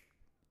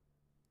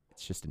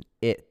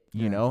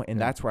you know?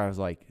 And that's where I was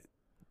like,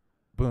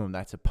 boom,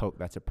 that's a poke,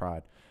 that's a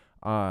prod.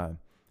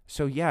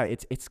 So yeah,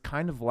 it's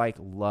kind of like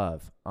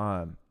love.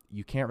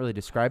 You can't really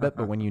describe it,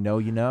 but when you know,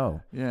 you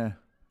know. Yeah.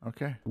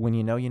 Okay. When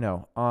you know, you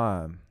know.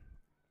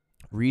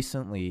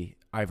 Recently,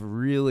 I've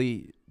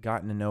really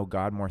gotten to know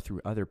God more through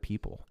other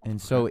people.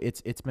 And so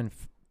it's been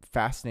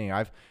fascinating.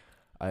 I've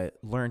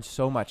learned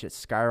so much at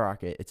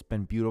Skyrocket. It's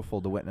been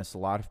beautiful to witness. A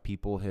lot of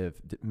people have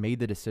made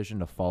the decision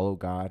to follow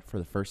God for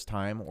the first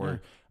time, or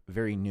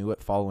very new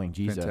at following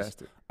Jesus.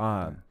 Fantastic.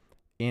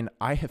 And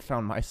I have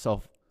found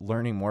myself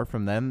learning more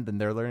from them than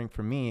they're learning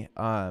from me,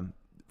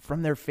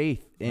 from their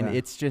faith. And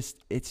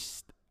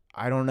it's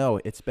I don't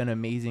know. It's been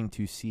amazing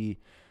to see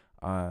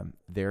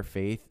their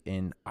faith,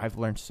 and I've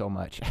learned so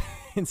much.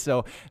 And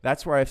so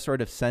that's where I've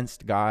sort of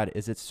sensed God,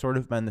 is it's sort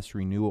of been this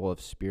renewal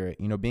of spirit.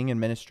 Being in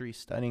ministry,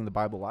 studying the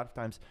Bible, a lot of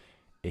times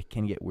it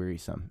can get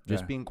wearisome.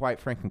 Just being quite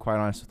frank and quite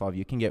honest with all of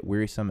you, it can get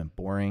wearisome and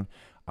boring.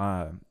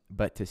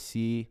 But to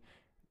see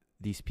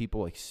these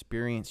people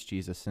experience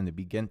Jesus and to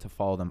begin to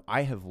follow them,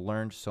 I have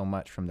learned so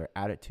much from their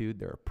attitude,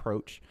 their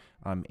approach,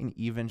 and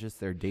even just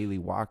their daily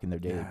walk and their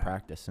daily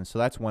practice. And so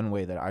that's one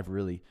way that I've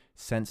really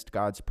sensed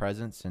God's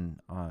presence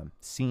and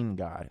seen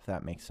God, if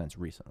that makes sense,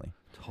 recently.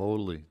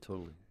 Totally.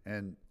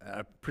 And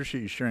I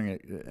appreciate you sharing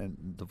it and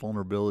the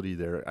vulnerability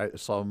there. I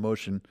saw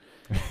emotion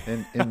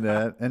in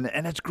that,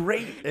 and it's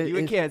great.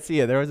 You can't see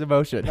it. There was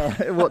emotion.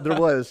 Well, there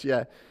was,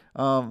 yeah.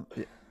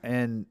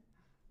 And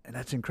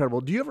that's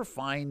incredible. Do you ever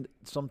find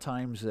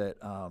sometimes that,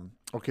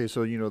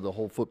 so the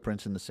whole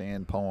Footprints in the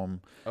Sand poem,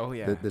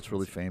 that's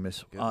really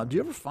famous. Do you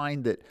ever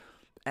find that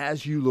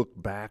as you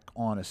look back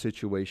on a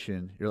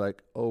situation, you're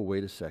like, oh,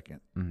 wait a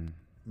second. Mm-hmm.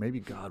 Maybe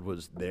God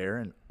was there,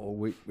 and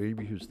wait,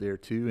 maybe he was there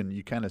too. And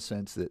you kind of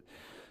sense that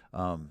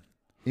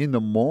in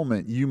the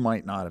moment, you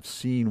might not have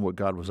seen what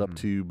God was up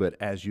to, but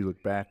as you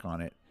look back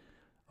on it,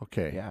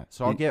 okay. Yeah.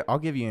 So I'll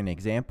give you an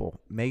example.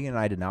 Megan and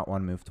I did not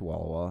want to move to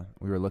Walla Walla.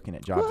 We were looking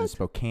at jobs in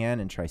Spokane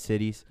and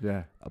Tri-Cities,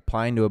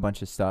 applying to a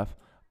bunch of stuff.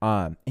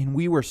 And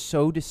we were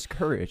so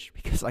discouraged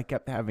because I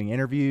kept having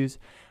interviews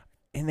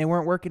and they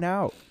weren't working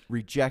out.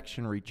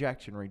 Rejection.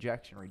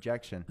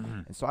 Mm-hmm.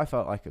 And so I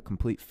felt like a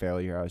complete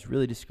failure. I was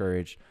really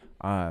discouraged.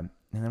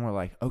 And then we're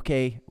like,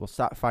 okay, we'll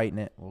stop fighting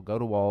it. We'll go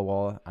to Walla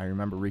Walla. I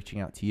remember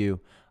reaching out to you.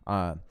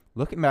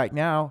 Looking back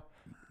now,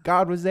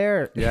 God was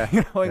there. Yeah.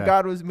 And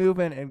God was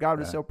moving, and God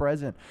was so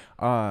present.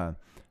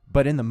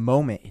 But in the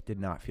moment, it did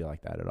not feel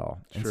like that at all.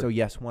 Sure. And so,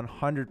 yes,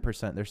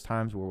 100%, there's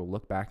times where we'll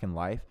look back in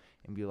life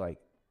and be like,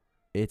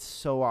 it's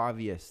so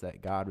obvious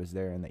that God was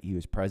there and that he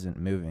was present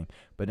and moving.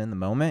 But in the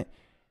moment,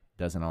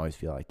 it doesn't always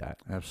feel like that.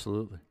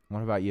 Absolutely.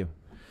 What about you?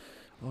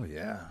 Oh,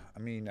 yeah. I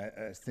mean,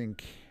 I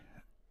think,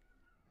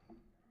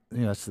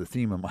 that's the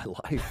theme of my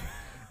life.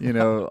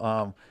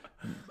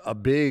 A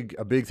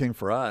big thing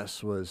for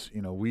us was,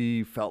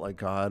 we felt like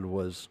God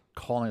was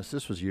calling us.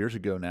 This was years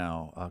ago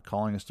now,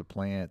 calling us to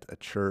plant a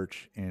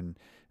church in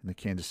the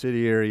Kansas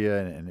City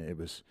area, and it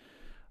was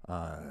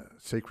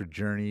Sacred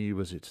Journey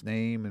was its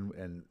name,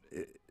 and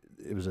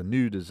it was a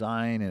new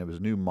design and it was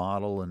a new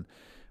model, and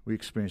we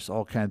experienced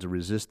all kinds of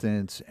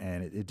resistance,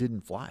 and it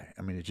didn't fly.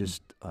 I mean, it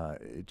just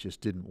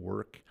didn't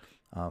work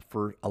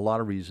for a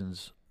lot of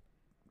reasons.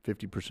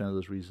 50% of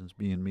those reasons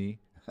being me,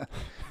 but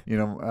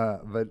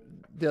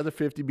the other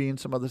 50 being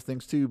some other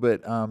things too.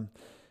 But in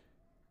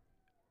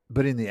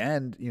the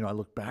end, I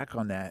look back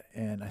on that,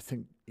 and I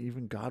think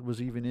even God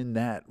was even in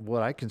that,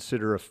 what I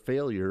consider a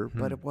failure,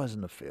 but it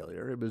wasn't a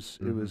failure. It was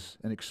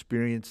an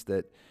experience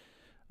that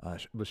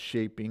was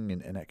shaping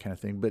and that kind of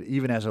thing. But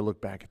even as I look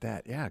back at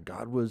that, yeah,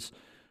 God was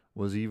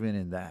even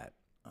in that,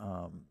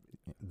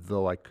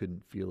 though I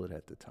couldn't feel it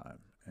at the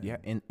time.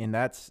 And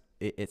that's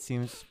it.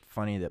 Seems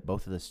funny that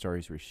both of the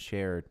stories were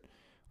shared.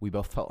 We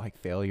both felt like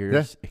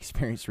failures,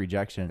 experienced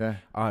rejection.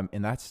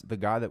 And that's the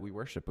God that we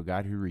worship, a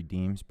God who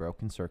redeems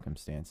broken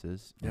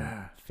circumstances,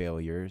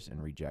 failures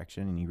and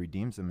rejection, and he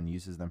redeems them and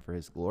uses them for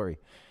his glory.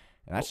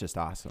 And that's just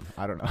awesome.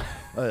 I don't know.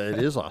 It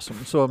is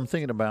awesome. So I'm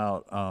thinking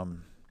about,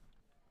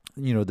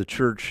 the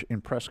church in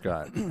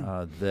Prescott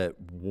that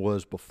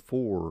was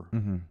before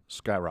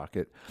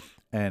Skyrocket,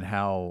 and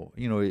how,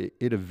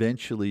 it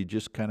eventually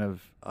just kind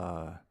of,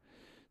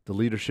 the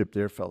leadership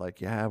there felt like,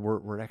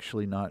 we're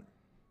actually not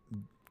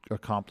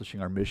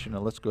accomplishing our mission,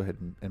 and let's go ahead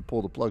and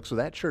pull the plug. So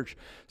that church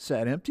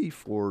sat empty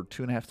for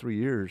 2.5, 3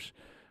 years.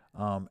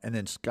 And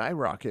then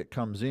Skyrocket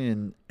comes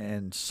in,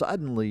 and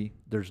suddenly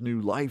there's new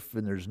life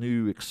and there's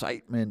new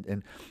excitement,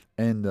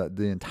 and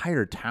the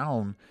entire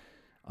town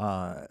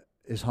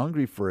is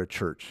hungry for a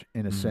church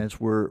in a sense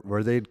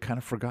where they'd kind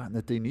of forgotten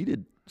that they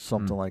needed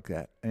something like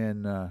that.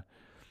 And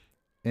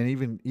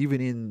even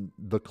in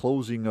the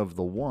closing of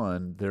the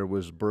one, there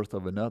was birth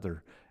of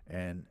another,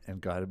 and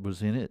God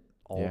was in it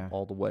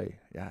all the way.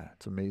 Yeah,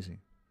 it's amazing.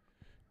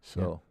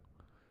 So,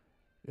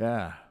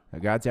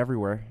 God's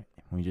everywhere.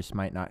 We just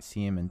might not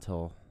see him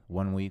until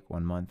 1 week,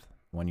 1 month,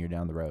 1 year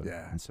down the road.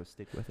 Yeah. And so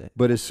stick with it.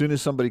 But as soon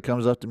as somebody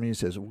comes up to me and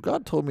says, well,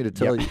 God told me to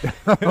tell you,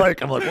 I'm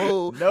like,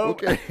 whoa, no.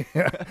 Okay.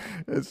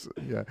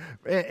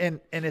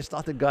 And it's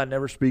not that God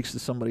never speaks to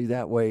somebody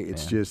that way.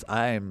 It's just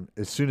as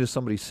soon as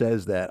somebody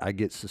says that, I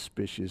get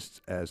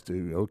suspicious as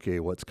to, okay,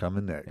 what's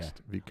coming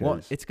next.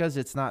 Because it's because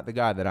it's not the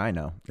God that I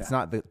know. It's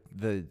not the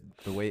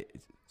way.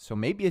 So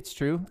maybe it's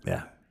true.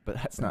 Yeah. But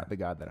that's not the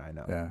God that I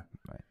know. Yeah.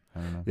 Right. I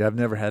don't know. Yeah, I've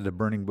never had a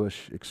burning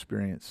bush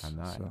experience. I'm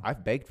not. So.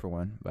 I've begged for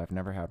one, but I've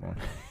never had one.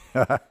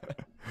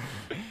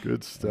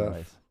 Good stuff.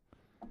 Anyways.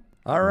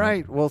 All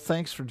right. Well,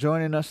 thanks for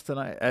joining us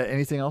tonight.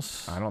 Anything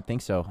else? I don't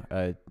think so.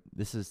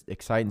 This is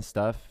exciting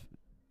stuff,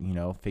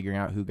 figuring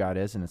out who God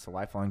is, and it's a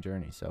lifelong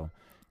journey. So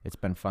it's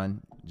been fun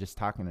just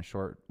talking a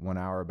short 1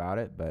 hour about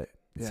it, but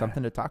it's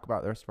something to talk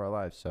about the rest of our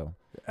lives. So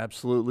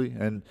absolutely.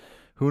 And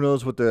who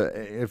knows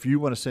if you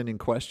want to send in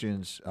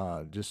questions,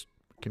 just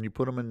can you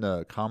put them in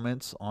the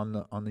comments on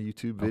the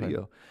YouTube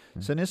video? Okay.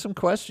 Send in some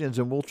questions,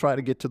 and we'll try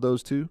to get to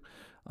those too,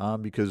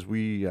 because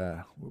we've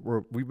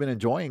been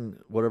enjoying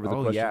whatever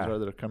the questions are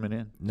that are coming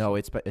in. No,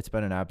 it's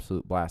been an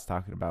absolute blast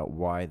talking about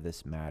why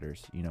this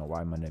matters.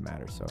 Why Monday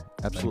matters. So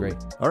absolutely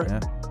great. All right.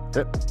 Yeah.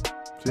 Yep.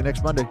 See you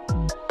next Monday.